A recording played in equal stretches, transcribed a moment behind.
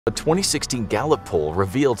A 2016 Gallup poll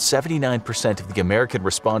revealed 79% of the American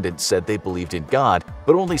respondents said they believed in God,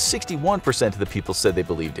 but only 61% of the people said they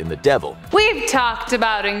believed in the devil. We've talked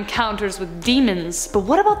about encounters with demons, but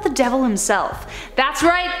what about the devil himself? That's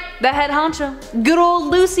right, the head honcho, good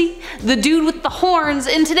old Lucy, the dude with the horns.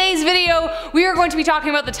 In today's video, we are going to be talking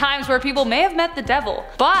about the times where people may have met the devil.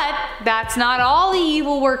 But that's not all the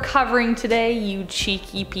evil we're covering today, you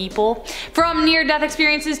cheeky people. From near-death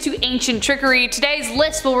experiences to ancient trickery, today's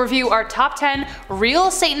list will review our top 10 real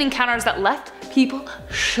Satan encounters that left people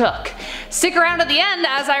shook. Stick around at the end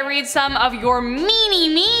as I read some of your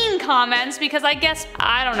mean comments, because I guess,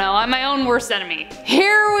 I don't know, I'm my own worst enemy.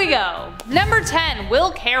 Here we go. Number 10,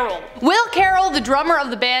 Will Carrol. Will Carrol, the drummer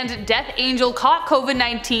of the band Death Angel, caught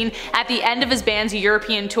COVID-19 at the end of his band's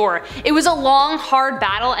European tour. It was a long, hard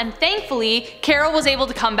battle, and thankfully, Carrol was able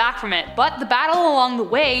to come back from it, but the battle along the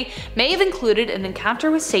way may have included an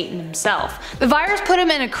encounter with Satan himself. The virus put him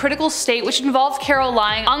in a critical state, which involved Carrol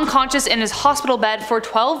lying unconscious in his hospital bed for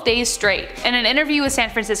 12 days straight. In an interview with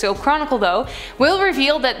San Francisco Chronicle though, Will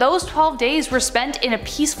revealed that those 12 days were spent in a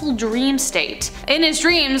peaceful dream state. In his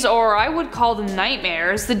dreams, or I would call them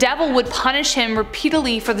nightmares, the devil would punish him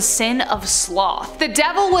repeatedly for the sin of sloth. The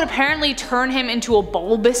devil would apparently turn him into a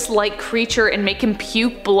bulbous-like creature and make him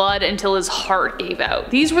puke blood until his heart gave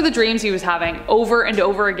out. These were the dreams he was having over and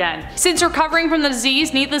over again. Since recovering from the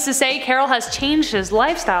disease, needless to say, Carrol has changed his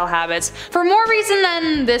lifestyle habits. For more reason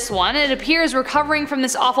than this one, it appears recovering from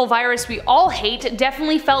this awful virus we all hate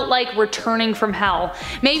definitely felt like returning from hell.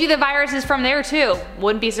 Maybe the virus is from there too.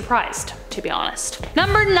 Wouldn't be surprised, to be honest.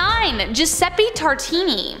 Number 9, Guiseppe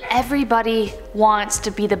Tartini. Everybody wants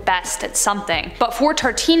to be the best at something, but for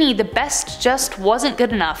Tartini, the best just wasn't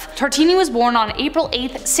good enough. Tartini was born on April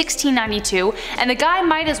 8th, 1692, and the guy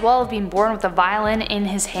might as well have been born with a violin in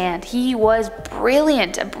his hand. He was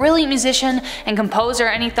brilliant, a brilliant musician and composer,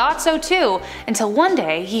 and he thought so too, until one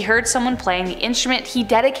day he heard someone playing the instrument he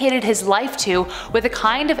dedicated his life to with a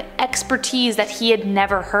kind of expertise that he had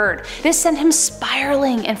never heard. This sent him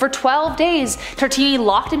spiraling, and for 12 days, Tartini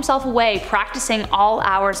locked himself away, practicing all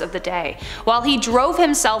hours of the day. While he drove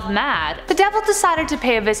himself mad, the devil decided to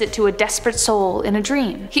pay a visit to a desperate soul in a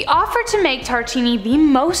dream. He offered to make Tartini the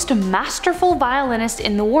most masterful violinist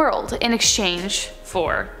in the world in exchange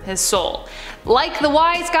for his soul. Like the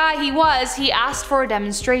wise guy he was, he asked for a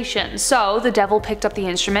demonstration, so the devil picked up the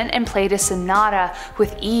instrument and played a sonata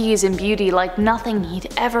with ease and beauty like nothing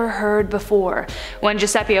he'd ever heard before. When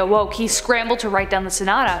Giuseppe awoke, he scrambled to write down the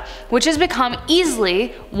sonata, which has become easily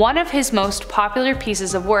one of his most popular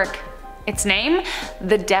pieces of work. Its name?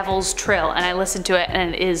 The Devil's Trill, and I listened to it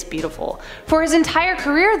and it is beautiful. For his entire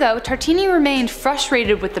career though, Tartini remained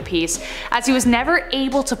frustrated with the piece, as he was never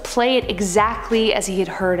able to play it exactly as he had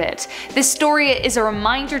heard it. This story is a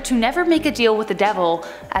reminder to never make a deal with the devil,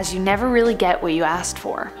 as you never really get what you asked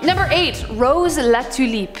for. Number 8, Rose la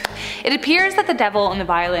Tulipe. It appears that the devil and the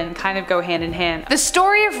violin kind of go hand in hand. The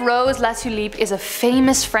story of Rose la Tulipe is a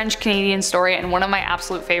famous French-Canadian story and one of my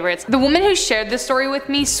absolute favorites. The woman who shared this story with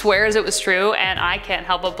me swears it was true, and I can't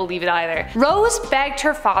help but believe it either. Rose begged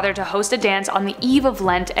her father to host a dance on the eve of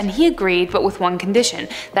Lent, and he agreed, but with one condition: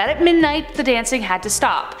 that at midnight the dancing had to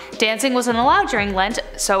stop. Dancing wasn't allowed during Lent,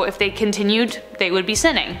 so if they continued, they would be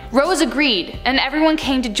sinning. Rose agreed, and everyone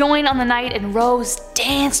came to join on the night, and Rose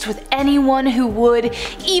danced with anyone who would,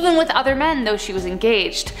 even with other men, though she was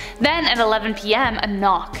engaged. Then at 11 p.m. a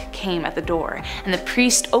knock came at the door, and the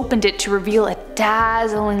priest opened it to reveal a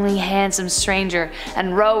dazzlingly handsome stranger,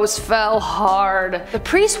 and Rose fell hard. The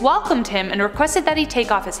priest welcomed him and requested that he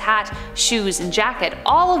take off his hat, shoes, and jacket,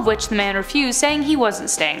 all of which the man refused, saying he wasn't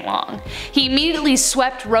staying long. He immediately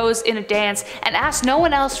swept Rose in a dance and asked no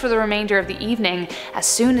one else for the remainder of the evening. As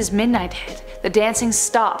soon as midnight hit, the dancing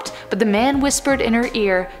stopped, but the man whispered in her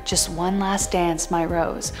ear, "Just one last dance, my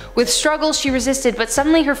Rose." With struggles she resisted, but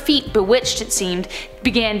suddenly her feet, bewitched it seemed,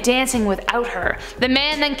 began dancing without her. The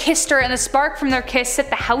man then kissed her, and the spark from their kiss set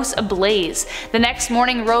the house ablaze. The next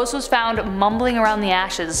morning Rose was found mumbling around the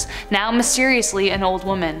ashes, now mysteriously an old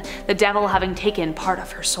woman, the devil having taken part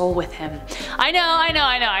of her soul with him. I know,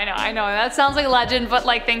 that sounds like a legend, but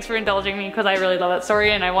like, thanks for indulging me, because I really love that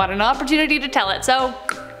story and I want an opportunity to tell it, so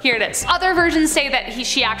here it is. Other versions say that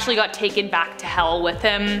she actually got taken back to hell with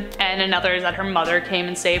him, and another is that her mother came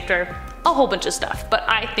and saved her. A whole bunch of stuff, but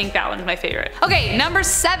I think that one's my favorite. Okay, number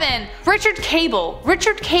 7, Richard Cable.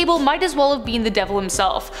 Richard Cable might as well have been the devil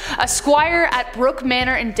himself. A squire at Brooke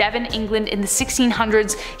Manor in Devon, England in the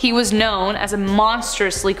 1600s, he was known as a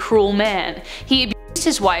monstrously cruel man. He abused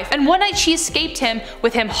seduced his wife, and one night she escaped him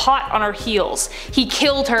with him hot on her heels. He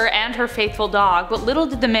killed her and her faithful dog, but little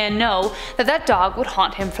did the man know that that dog would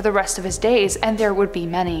haunt him for the rest of his days, and there would be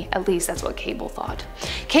many. At least that's what Cable thought.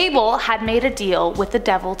 Cable had made a deal with the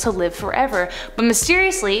devil to live forever, but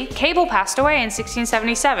mysteriously, Cable passed away in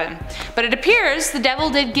 1677. But it appears the devil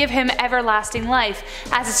did give him everlasting life,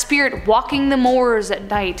 as a spirit walking the moors at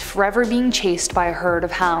night, forever being chased by a herd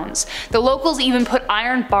of hounds. The locals even put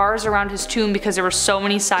iron bars around his tomb because there were so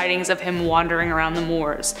many sightings of him wandering around the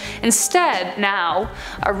moors. Instead, now,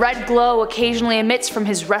 a red glow occasionally emits from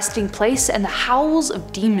his resting place, and the howls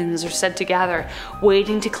of demons are said to gather,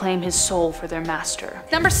 waiting to claim his soul for their master.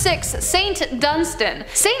 Number 6. Saint Dunstan.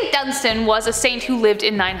 Saint Dunstan was a saint who lived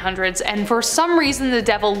in 900s, and for some reason the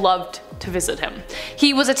devil loved to visit him.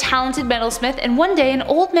 He was a talented metalsmith, and one day an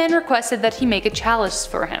old man requested that he make a chalice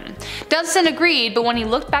for him. Dunstan agreed, but when he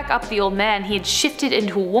looked back up at the old man, he had shifted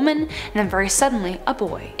into a woman and then very suddenly a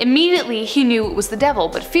boy. Immediately he knew it was the devil,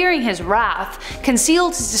 but fearing his wrath,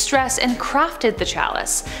 concealed his distress and crafted the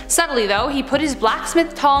chalice. Subtly though, he put his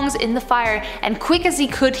blacksmith tongs in the fire, and quick as he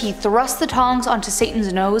could he thrust the tongs onto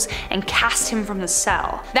Satan's nose and cast him from the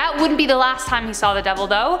cell. That wouldn't be the last time he saw the devil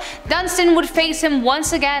though. Dunstan would face him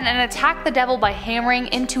once again and attack the devil by hammering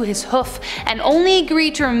into his hoof, and only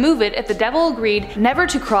agreed to remove it if the devil agreed never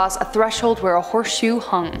to cross a threshold where a horseshoe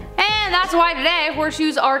hung. And that's why today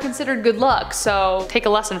horseshoes are considered good luck, so take a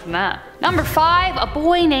lesson from that. Number 5. A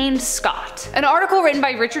boy named Scott. An article written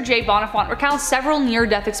by Richard J. Bonifant recounts several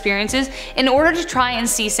near-death experiences in order to try and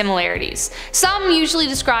see similarities. Some usually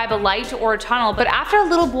describe a light or a tunnel, but after a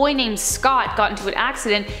little boy named Scott got into an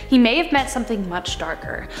accident, he may have met something much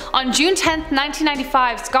darker. On June 10th,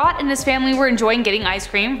 1995, Scott and his family were enjoying getting ice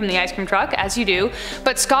cream from the ice cream truck, as you do,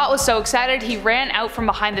 but Scott was so excited he ran out from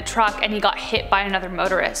behind the truck and he got hit by another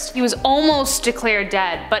motorist. He was almost declared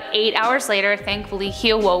dead, but 8 hours later, thankfully,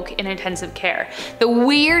 he awoke in intensive care. The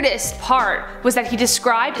weirdest part was that he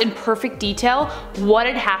described in perfect detail what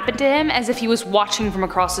had happened to him as if he was watching from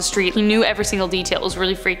across the street. He knew every single detail. It was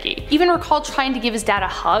really freaky. Even recalled trying to give his dad a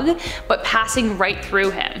hug, but passing right through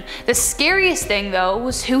him. The scariest thing though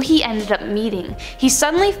was who he ended up meeting. He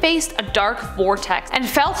suddenly faced a dark vortex and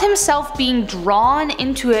felt himself being drawn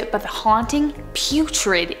into it by the haunting,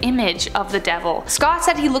 putrid image of the devil. Scott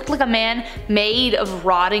said he looked like a man made of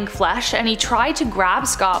rotting flesh, and he tried to grab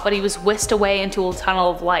Scott, but he was whisked away into a tunnel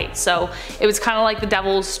of light, so it was kind of like the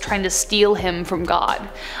devil's trying to steal him from God.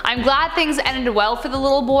 I'm glad things ended well for the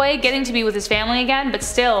little boy, getting to be with his family again, but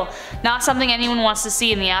still, not something anyone wants to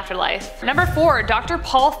see in the afterlife. Number 4. Dr.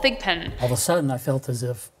 Paul Thigpen. All of a sudden I felt as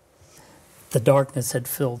if the darkness had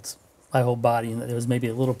filled my whole body, and that there was maybe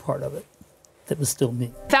a little part of it that was still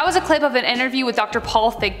me. That was a clip of an interview with Dr.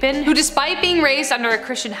 Paul Thigpen, who despite being raised under a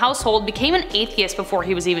Christian household became an atheist before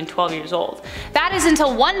he was even 12 years old. That is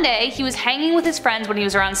until one day he was hanging with his friends when he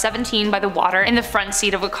was around 17 by the water in the front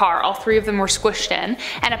seat of a car. All three of them were squished in,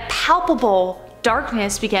 and a palpable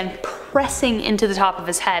darkness began pressing into the top of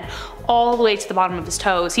his head all the way to the bottom of his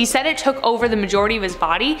toes. He said it took over the majority of his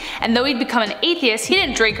body, and though he'd become an atheist, he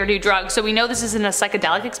didn't drink or do drugs, so we know this isn't a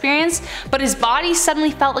psychedelic experience, but his body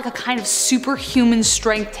suddenly felt like a kind of superhuman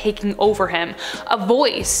strength taking over him. A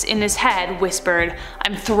voice in his head whispered,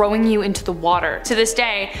 "I'm throwing you into the water." To this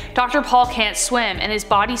day, Dr. Paul can't swim, and his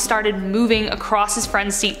body started moving across his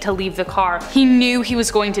friend's seat to leave the car. He knew he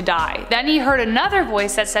was going to die. Then he heard another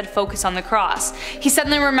voice that said focus on the cross. He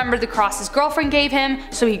suddenly remembered the cross his girlfriend gave him,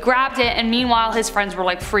 so he grabbed it, and meanwhile his friends were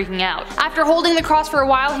like freaking out. After holding the cross for a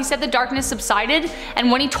while, he said the darkness subsided, and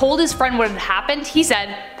when he told his friend what had happened, he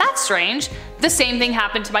said, "That's strange. The same thing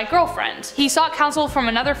happened to my girlfriend." He sought counsel from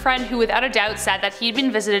another friend who without a doubt said that he had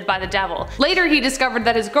been visited by the devil. Later he discovered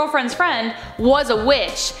that his girlfriend's friend was a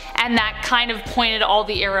witch, and that kind of pointed all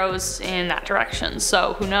the arrows in that direction,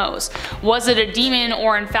 so who knows. Was it a demon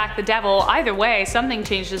or in fact the devil? Either way, something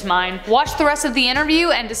changed his mind. Watch the rest of the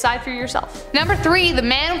interview and decide for yourself. Number 3. The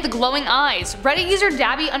man with the glowing eyes. Reddit user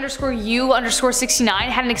Dabby_U_69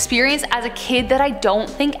 had an experience as a kid that I don't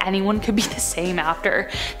think anyone could be the same after.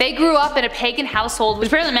 They grew up in a pagan household, which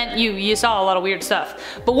apparently meant you saw a lot of weird stuff.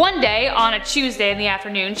 But one day, on a Tuesday in the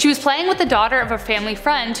afternoon, she was playing with the daughter of a family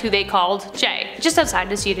friend who they called Jay, just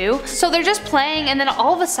outside as you do. So they're just playing, and then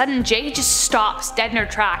all of a sudden Jay just stops dead in her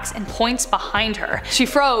tracks and points behind her. She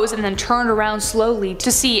froze and then turned around slowly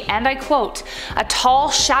to see, and I quote, "a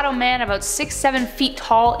tall shadow man about 6-7 feet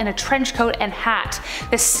tall in a trench coat and hat.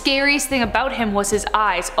 The scariest thing about him was his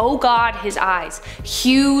eyes. Oh god, his eyes.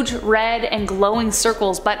 Huge, red, and glowing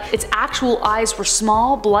circles, but its actual eyes were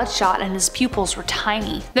small, bloodshot, and his pupils were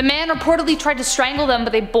tiny. The man reportedly tried to strangle them,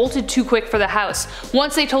 but they bolted too quick for the house.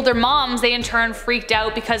 Once they told their moms, they in turn freaked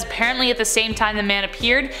out because says apparently at the same time the man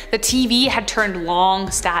appeared, the TV had turned long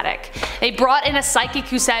static. They brought in a psychic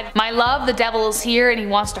who said, "My love, the devil is here and he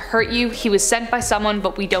wants to hurt you. He was sent by someone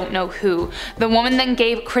but we don't know who." The woman then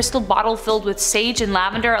gave a crystal bottle filled with sage and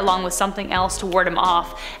lavender along with something else to ward him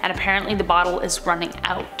off, and apparently the bottle is running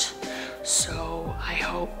out. So I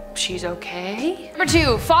hope she's okay. Number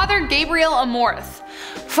 2, Father Gabriel Amorth.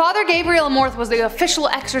 Father Gabriel Amorth was the official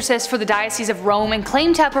exorcist for the Diocese of Rome and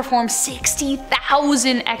claimed to have performed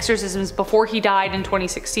 60,000 exorcisms before he died in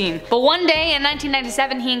 2016. But one day in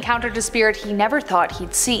 1997 he encountered a spirit he never thought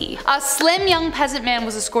he'd see. A slim young peasant man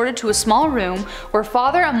was escorted to a small room where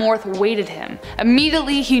Father Amorth waited him.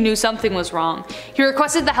 Immediately he knew something was wrong. He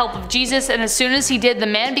requested the help of Jesus, and as soon as he did, the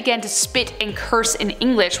man began to spit and curse in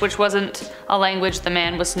English, which wasn't a language the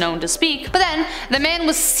man was known to speak. But then the man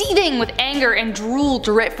was seething with anger and drool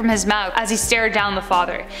dripped from his mouth as he stared down the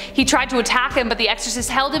father. He tried to attack him, but the exorcist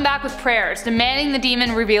held him back with prayers, demanding the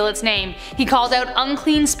demon reveal its name. He called out,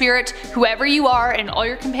 "Unclean spirit, whoever you are and all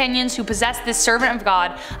your companions who possess this servant of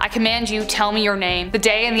God, I command you, tell me your name, the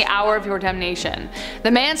day and the hour of your damnation."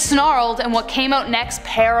 The man snarled, and what came out next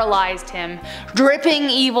paralyzed him. Dripping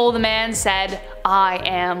evil, the man said, "I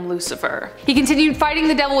am Lucifer." He continued fighting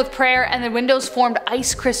the devil with prayer, and the windows formed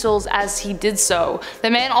ice crystals as he did so. The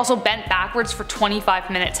man also bent backwards for 25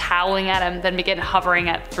 minutes, howling at him, then began hovering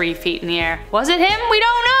at 3 feet in the air. Was it him? We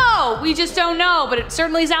don't know! We just don't know, but it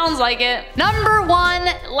certainly sounds like it. Number 1,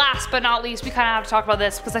 last but not least, we kind of have to talk about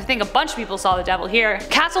this because I think a bunch of people saw the devil here.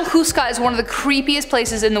 Castle Huska is one of the creepiest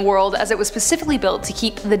places in the world, as it was specifically built to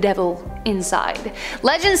keep the devil inside.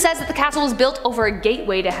 Legend says that the castle was built over a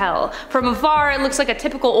gateway to hell. From afar, it looks like a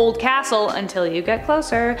typical old castle until you get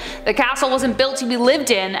closer. The castle wasn't built to be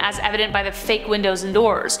lived in, as evident by the fake windows and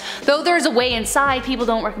doors. Though there is a way inside, people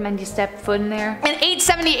don't recommend you step foot in there. In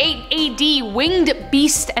 878 AD, winged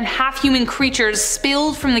beasts and half-human creatures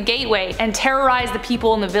spilled from the gateway and terrorized the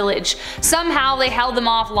people in the village. Somehow they held them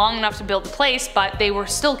off long enough to build the place, but they were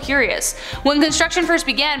still curious. When construction first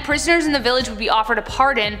began, prisoners in the village would be offered a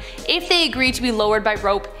pardon if they agreed to be lowered by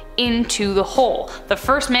rope into the hole. The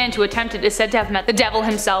first man to attempt it is said to have met the devil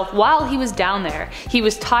himself while he was down there. He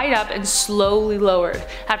was tied up and slowly lowered.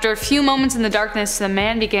 After a few moments in the darkness, the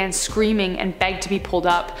man began screaming and begged to be pulled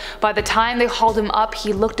up. By the time they hauled him up,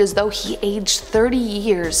 he looked as though he aged 30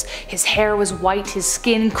 years. His hair was white, his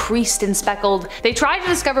skin creased and speckled. They tried to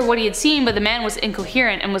discover what he had seen, but the man was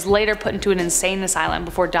incoherent and was later put into an insane asylum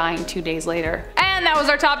before dying 2 days later. And that was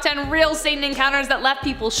our top 10 real Satan encounters that left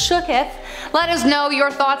people shooketh. Let us know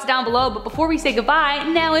your thoughts down below, but before we say goodbye,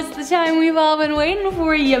 now is the time we've all been waiting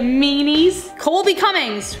for, you meanies. Colby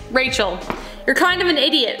Cummings, Rachel, you're kind of an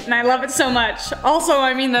idiot and I love it so much. Also,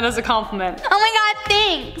 I mean that as a compliment. Oh my god,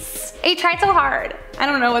 thanks. You tried so hard. I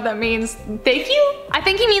don't know what that means. Thank you? I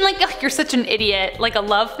think you mean like, ugh, you're such an idiot, like a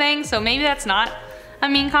love thing, so maybe that's not a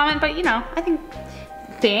mean comment, but you know, I think,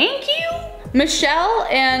 thank you? Michelle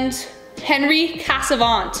and Henry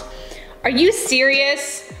Cassavant, are you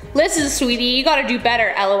serious? Listen, sweetie, you gotta do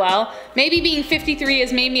better, lol. Maybe being 53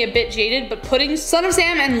 has made me a bit jaded, but putting Son of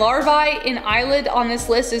Sam and Larvae in Eyelid on this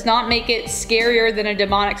list does not make it scarier than a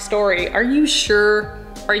demonic story. Are you sure?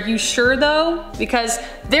 Are you sure though? Because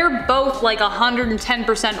they're both like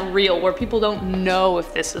 110% real, where people don't know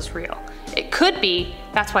if this is real. It could be,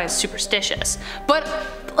 that's why it's superstitious. But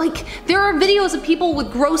like, there are videos of people with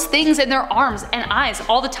gross things in their arms and eyes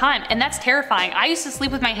all the time, and that's terrifying. I used to sleep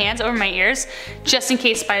with my hands over my ears just in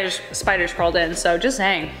case spiders crawled in, so just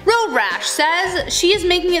saying. Road Rash says she is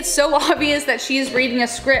making it so obvious that she is reading a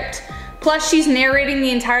script. Plus, she's narrating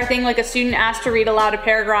the entire thing like a student asked to read aloud a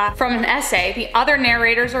paragraph from an essay. The other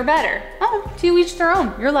narrators are better. Oh, to each their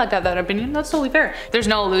own. You're allowed to have that opinion. That's totally fair. There's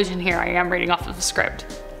no illusion here. I am reading off of a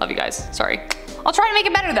script. Love you guys. Sorry. I'll try to make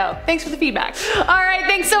it better though. Thanks for the feedback. Alright,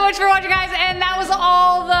 thanks so much for watching, guys, and that was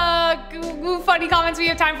all the funny comments we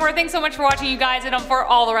have time for. Thanks so much for watching, you guys, and for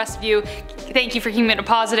all the rest of you, thank you for keeping it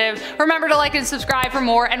positive. Remember to like and subscribe for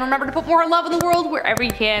more, and remember to put more love in the world wherever you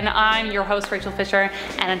can. I'm your host, Rachel Fisher,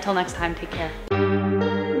 and until next time, take care.